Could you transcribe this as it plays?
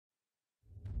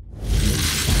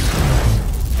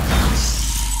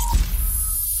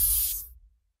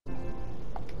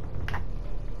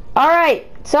Alright,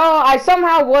 so I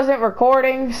somehow wasn't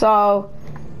recording, so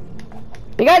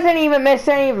you guys didn't even miss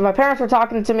any. My parents were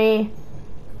talking to me.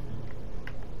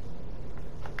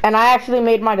 And I actually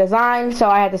made my design, so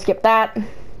I had to skip that.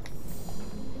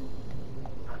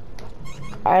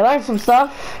 I learned some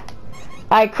stuff.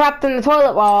 I crapped in the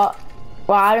toilet while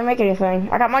I didn't make anything.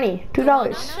 I got money,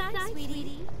 $2.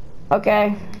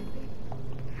 Okay.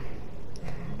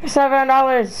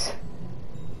 $7.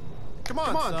 Come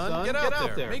on, son. Get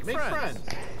out there. Make friends.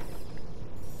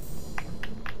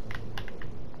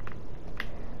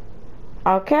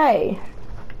 Okay.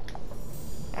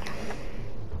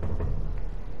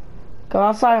 Go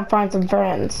outside and find some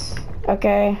friends.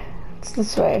 Okay, it's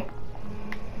this way.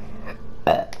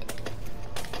 Let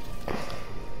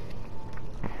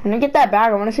me get that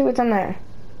bag. I want to see what's in there.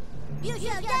 I'm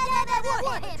gonna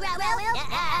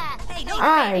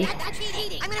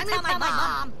tell my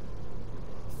mom.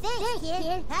 Thank you.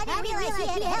 I didn't realize you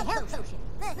had a health potion.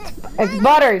 It's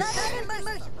Butters.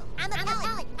 I'm a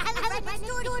pilot. I live right next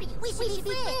door to you. We should be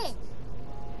friends.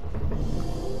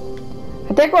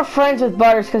 I think we're friends with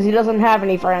Butters because he doesn't have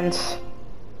any friends.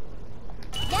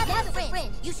 Never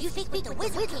friends. You speak to the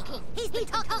Wizard King. He's been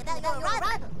talking about your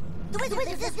arrival. The Wizard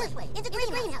lives this way, in the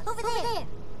greenhouse, over there.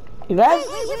 You guys?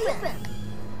 Where you from?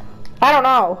 I don't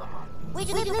know. Where'd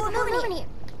you live before moving here?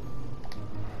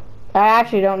 I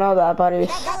actually don't know that, Butters.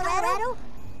 Colorado?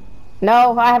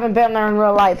 No, I haven't been there in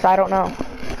real life, so I don't know.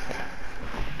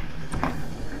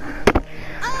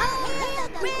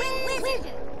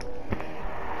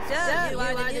 So, you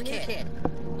are the new kid.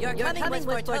 Your coming was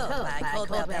foretold by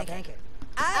Coldwell Banker.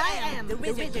 I am the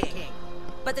Wizard King.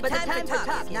 But the time to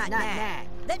talk is not now.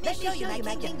 Let me show you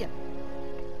my kingdom.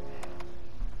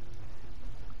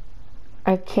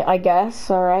 I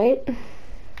guess, alright.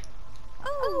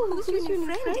 Oh, who's your new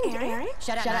friend, Eric?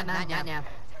 Shut up, not now.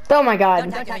 Oh my god.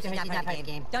 Don't talk to her, she's not playing a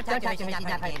game. Don't talk to her, she's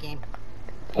not playing a game.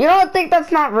 You don't think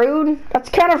that's not rude? That's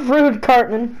kind of rude,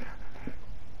 Cartman.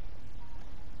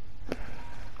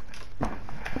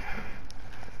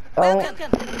 Welcome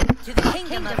to the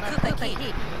kingdom of Koopa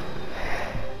Keep.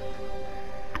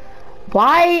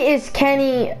 Why is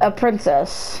Kenny a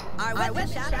princess? Our weapon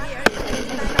shop here is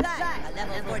hosted by a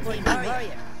level 14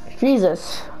 warrior.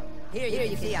 Jesus. Here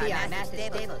you see our master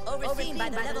stables, overseen by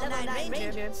the level 9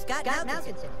 ranger, Scott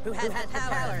Malkinson, who has the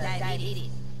power of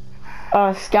diabetes.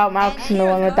 Scout Malkinson, the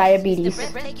one with diabetes.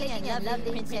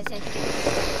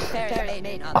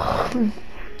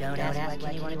 Don't ask why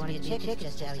Kenny wanted to be a chick,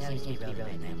 just how he seems to be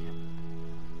right now.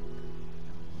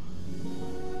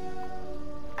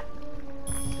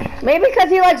 Maybe because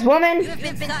he likes women. You have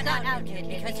been sought out, kid,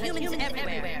 because humans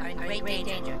everywhere are in great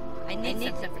danger. I need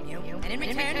something from you, and in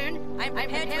return, I'm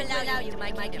prepared to allow you to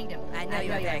my kingdom. I know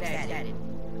you are very excited.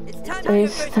 It's time for your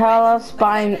Please first tell us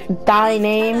by thy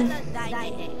name.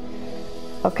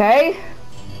 Okay.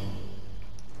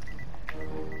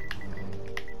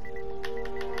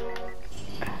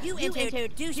 You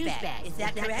entered douchebag. Is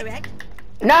that correct?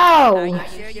 No. Are you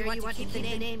sure you want to keep the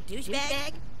name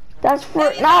douchebag? That's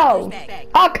for no.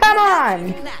 Oh, come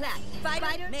on.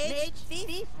 Fighter, mage,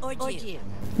 thief, or Jew?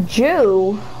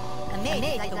 Jew. A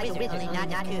mage like a wizard, only not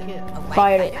a coup.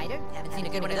 Fighter. Haven't seen a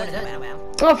good one of those in a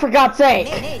while. Oh, for God's sake.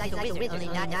 Mage like a wizard, only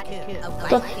not a coup. A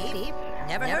white thief?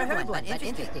 Never heard of one, but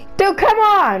interesting. Dude, come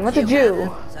on. What's a Jew?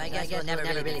 So I guess we'll never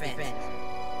really be friends.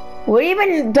 What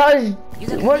even does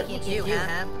what? Jew,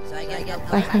 huh? So I guess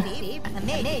white thief? A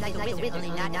mage like a wizard, only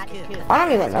not a coup. I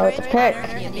don't even know what to pick.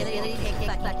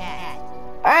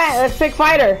 Alright, let's pick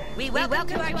fighter. We welcome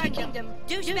to our kingdom,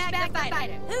 Douchebag the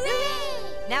Fighter.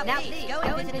 Hooray! Now please, go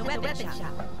and visit the weapon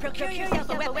shop. Procure yourself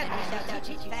a weapon and shall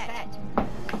teach you fast.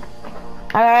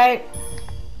 Alright.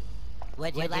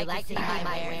 Would you like to see my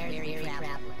wares, weary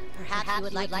traveler? Perhaps you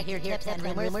would like to hear tips and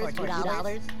rumors for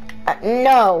 $2?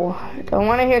 No. Don't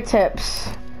want to hear tips.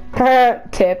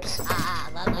 Tips.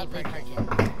 Lovely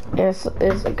purchase.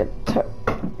 Is a good tip.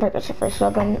 Purchase your first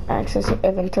weapon. Access your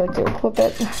inventory to equip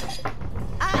it.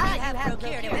 I have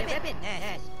procured a weapon.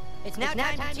 It's now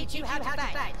time to teach you how to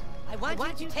fight. I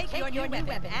want you to take your new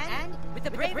weapon and, with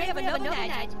the bravery of a noble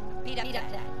knight, beat up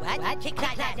that. What? Kick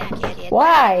that, kid.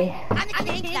 Why? I'm the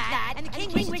king's lad, and the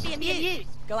king wishes to be amused.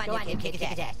 Go on, kid, kick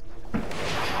his ass.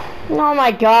 Oh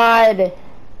my god.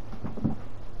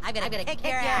 I'm gonna kick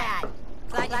your ass.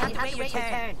 Clyde, you have to wait your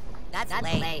turn. That's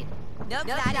late. No,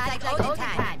 Clyde, it's like olden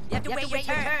time. You have to wait your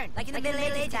turn, like in the Middle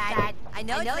Ages, Clyde. I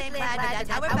know it's lame, Clyde, but that's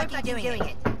how we're fucking doing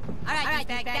it. Alright,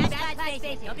 douchebag, bash Clyde's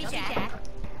face. Don't be shy.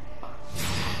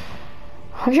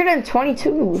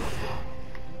 122.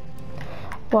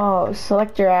 Whoa,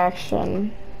 select your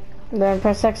action. Then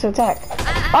press X to attack.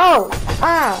 Oh!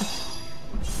 Oh,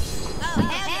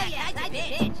 hell yeah, that's a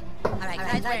bitch.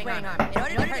 wearing armor. In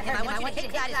order to hurt him, I want you to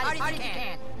hit Clyde as hard as you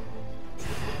can.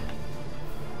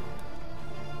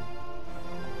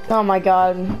 Oh my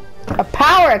god. A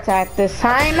power attack this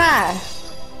time,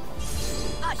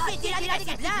 Oh shit, dude, I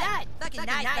see blood! Fucking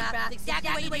nice, bro. That's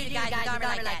exactly what you do to guys with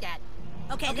armor like that.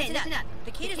 Okay, listen up.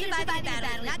 The key to surviving the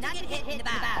battle is not to get hit in the bow.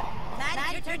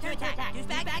 Clyde, it's your turn to attack. Use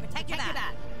back, protect your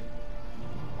bow.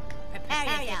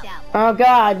 Prepare yourself. Oh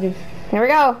god. Here we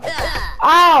go.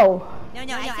 Ow! No,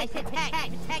 I said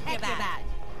protect your bow.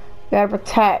 Gotta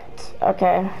protect.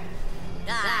 Okay.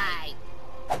 Die.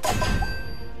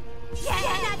 Yeah,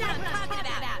 that's what I'm talking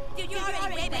about. Dude, you're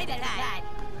already way better than that.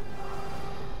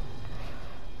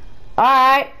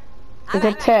 Alright.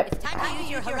 Good tip. It's time to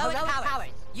use your heroic powers.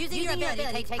 Using your ability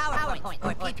takes power points,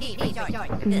 or PP for short.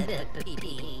 PP.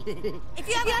 If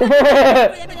you have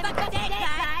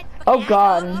Oh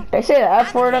god. They say the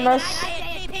F word on this?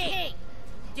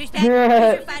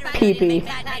 PP.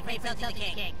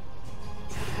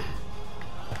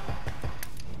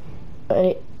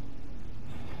 Wait.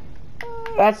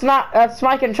 That's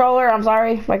my controller. I'm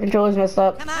sorry. My controller's messed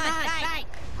up. Come on.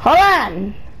 Hold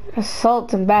on.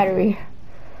 Assault and battery.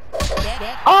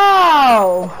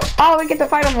 Oh! Oh, we get to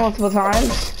fight him multiple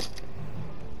times.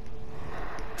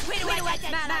 Wait, that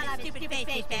smile on his stupid face,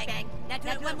 douchebag. Now do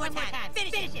it one more time.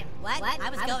 Finish him. What? I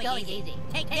was going easy.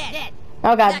 Take this.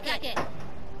 Oh god. Suck it.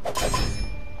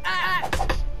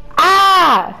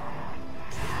 Ah!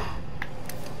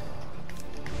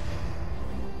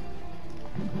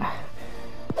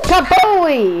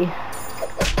 Kabooey!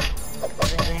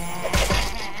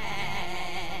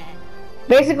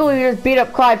 Basically, we just beat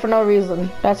up Clyde for no reason.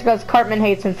 That's because Cartman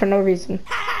hates him for no reason. Dude,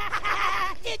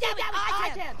 that was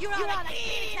awesome! You're on a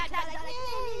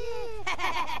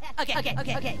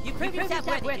Okay. You prove yourself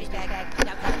worthy, douchebag.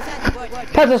 Now come inside the board.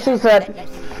 That's what she said.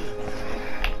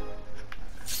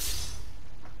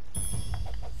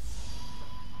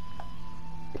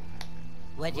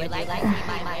 Would you like to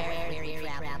see my rare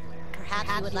traveler? Perhaps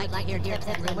you would like to hear tips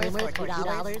and rumors for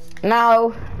 $2?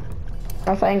 No.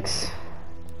 No thanks.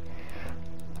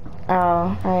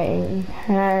 Oh,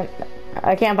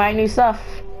 I can't buy new stuff.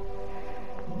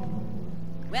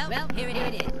 Well, here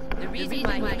it is. The reason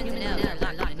why humans and elves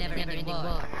are locked in a never-ending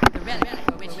war. The relic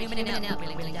for which human and elf are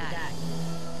willing to die.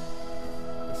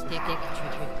 The stick of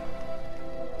truth.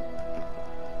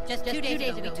 Just 2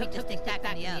 days ago, we took the stick back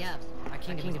from the elves. Our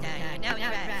kingdom was dying, and now it's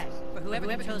rise. For whoever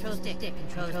controls the stick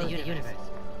controls the universe.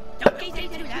 Don't gaze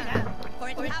into it, for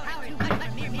its power is too much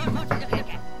for mere mortals to look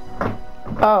at.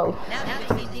 Oh. Now that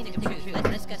we've seen the truth, let's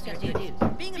discuss our duties.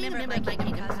 Being a member of my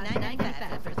kingdom costs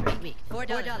 $9.95 for 3 weeks.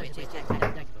 $4 which is tax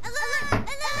deductible.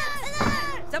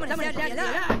 Someone has sounded the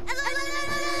alarm!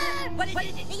 What is it?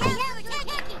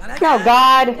 Oh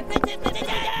god.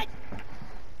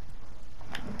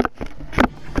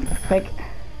 Like,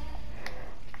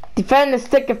 defend the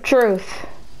stick of truth.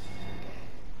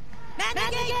 Man the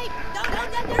gate! Don't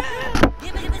hold up the room!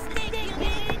 Give it the stick, you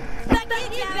mean! Come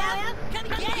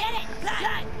get it!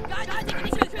 Clyde! Guard the stick of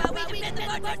the truth while we defend the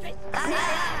fortress!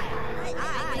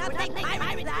 I'll take my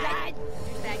side!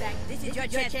 This is your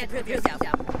chance to prove yourself.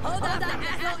 Hold on,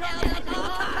 asshole elves at all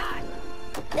times!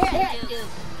 There you do!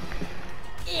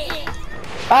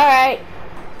 Alright.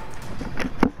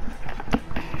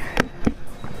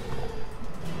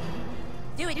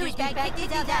 Do it, douchebag! Take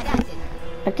these out!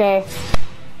 Okay.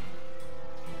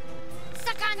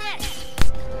 Suck on this!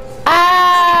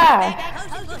 Ah!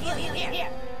 Potions will heal you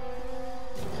here!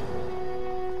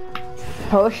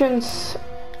 Potions?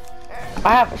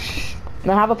 I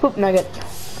have a poop nugget.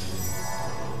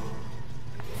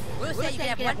 We'll say you can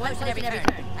have one potion every turn.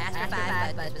 Ask for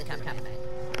 5 buds with the company.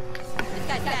 This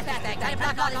guy's fast, gotta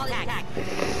block all his attacks.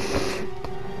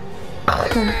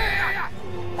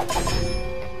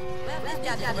 Well, this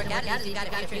job doesn't work out, you gotta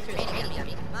be true training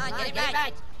me. Come on, get it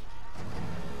right!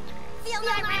 Feel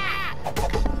my wrath!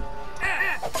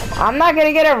 I'm not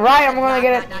gonna get it right, I'm gonna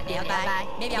get it.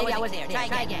 Maybe I wasn't there,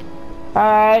 try again.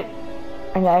 Alright.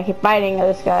 I gotta keep fighting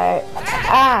this guy.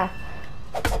 Ah!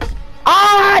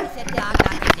 Ah!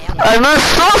 I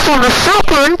messed up for a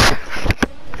second!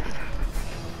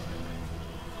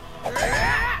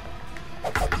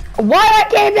 Why I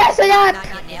keep messing up?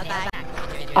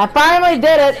 I finally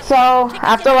did it, so,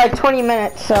 after like 20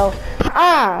 minutes, so,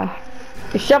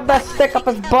 you shoved that stick up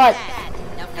his butt.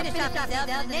 Now finish off yourselves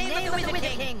in the name of the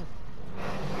Wizard King.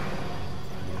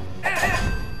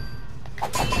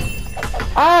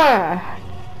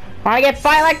 Wanna get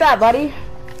fight like that, buddy?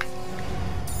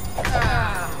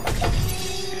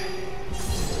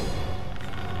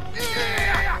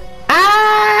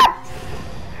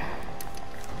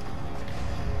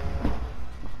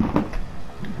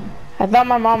 I thought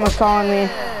my mom was calling me.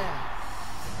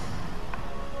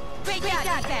 Great job,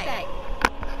 douchebag.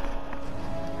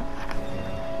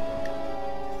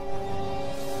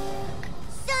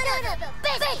 Son of a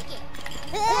biscuit!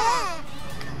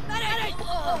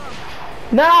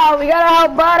 No, we gotta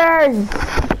help Butters.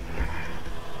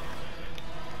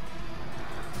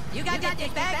 You got that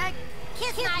douchebag?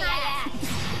 Kiss my ass!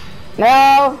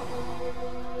 No.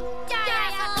 Die,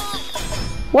 asshole!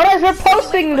 What does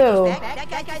reposting do?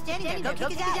 That guy's standing there. Go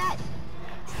kick his ass.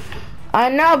 I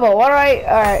know, but what do I?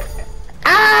 All right.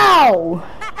 Ow!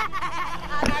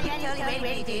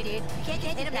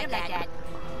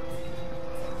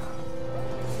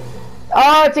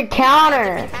 Oh, it's a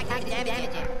counter. Look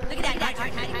at that Naruto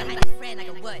hiding behind his friend like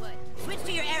a wood. Switch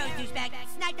to your arrows, douchebag.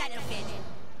 Snipe that little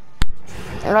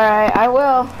bitch. All right, I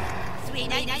will. Sweet,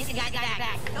 now you got your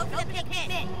back. Go for the big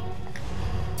hit.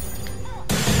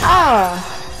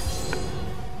 Ah.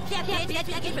 Yeah, bitch, that's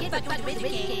what you get for fucking with the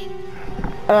Wizard King.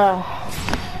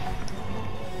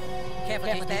 Careful,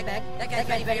 douchebag. That guy's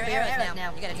ready for your arrows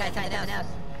now. You gotta try something else.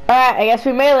 All right, I guess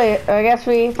we melee. I guess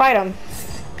we fight him.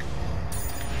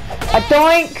 A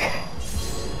doink.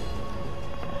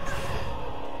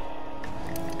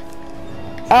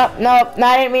 Oh, no,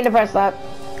 I didn't mean to press that.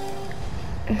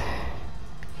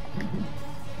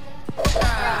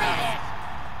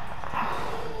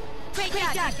 Great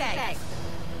job, douchebag.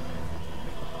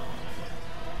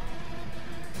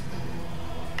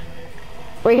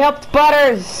 We helped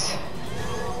Butters.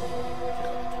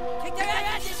 Kick their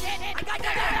ass. I got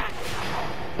their ass.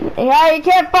 Yeah, you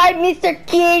can't fight Mr.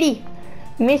 Kitty.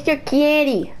 Mr.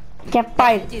 Kitty. You can't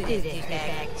fight. Do this,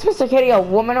 douchebag. Is Mr. Kitty a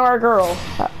woman or a girl?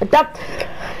 Did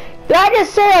I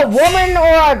just say a woman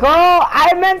or a girl?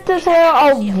 I meant to say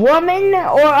a woman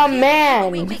or a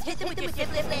man. Just hit them with your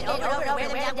fist and over and over. Wear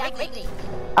them down quickly.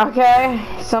 Okay,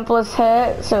 simplest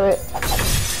hit. So it.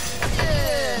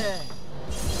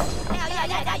 Now,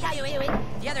 do it.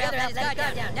 The other elf is guard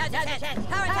down. Now's your chance.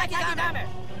 Power attack his armor.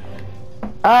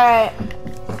 Alright.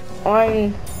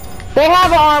 When they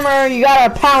have armor, you got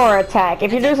a power attack.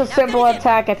 If you do a simple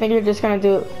attack, I think you're just gonna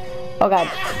do. Oh god.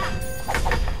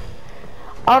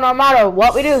 Oh, no matter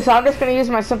what we do, so I'm just gonna use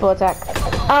my simple attack.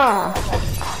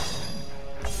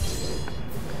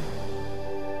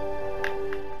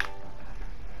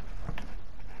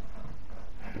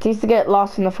 It used to get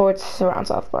lost in the forts around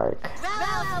South Park. Fall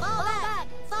back!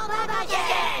 Fall back!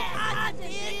 Yeah!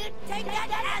 Take that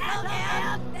asshole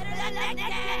down! Better than next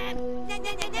time!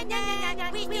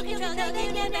 We still control the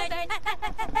universe!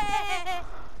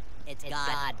 It's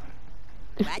God.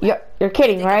 You're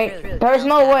kidding, right? There's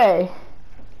no way.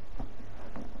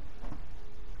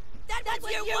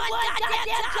 That's your one goddamn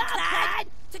job, Clyde!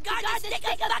 To guard the stick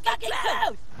of fucking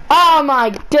truth! Oh my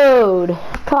dude,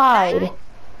 Clyde.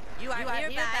 You are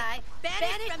hereby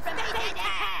banished from space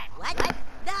attack! What?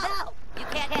 No! You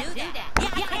can't do that! Yeah,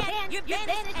 I can! You're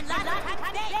banished and lost from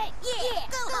space! Yeah!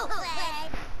 Go, Flag!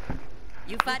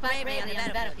 You fought bravely on the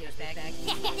battlefield, douchebag.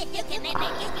 You can make it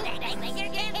your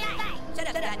game fight! Shut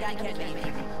up, Scott. Nobody cares about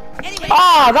you. Anyway,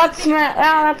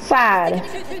 That's sad. the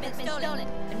truth has been stolen,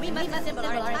 and we must assemble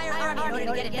our entire army in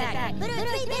order to get it back. But our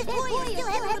three best warriors still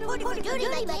haven't reported for duty,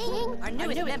 my king! Our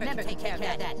newest member can take care of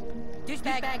that.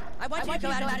 Douchebag, I want you to go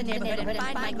out into the neighborhood and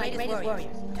find my greatest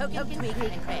warriors, Token, Tweak,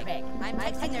 and Craig. I'm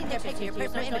texting their pictures to your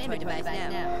personal inventory device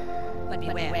now. But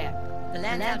beware, the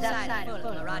land outside is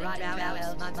full of marauding drow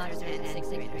elves, monsters, and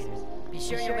sixth graders. Be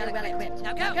sure you're well equipped.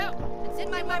 Now go! And send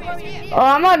my warriors here! Oh,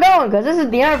 I'm not going because this is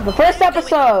the end of the first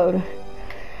episode.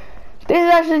 This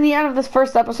is actually the end of this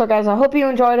first episode, guys. I hope you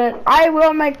enjoyed it. I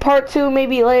will make part 2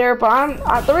 maybe later,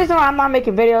 but the reason why I'm not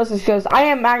making videos is because I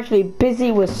am actually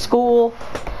busy with school.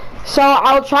 So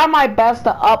I'll try my best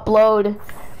to upload.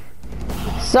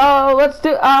 So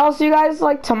I'll see you guys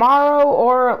like tomorrow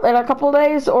or in a couple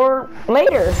days or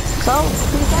later. So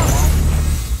peace out.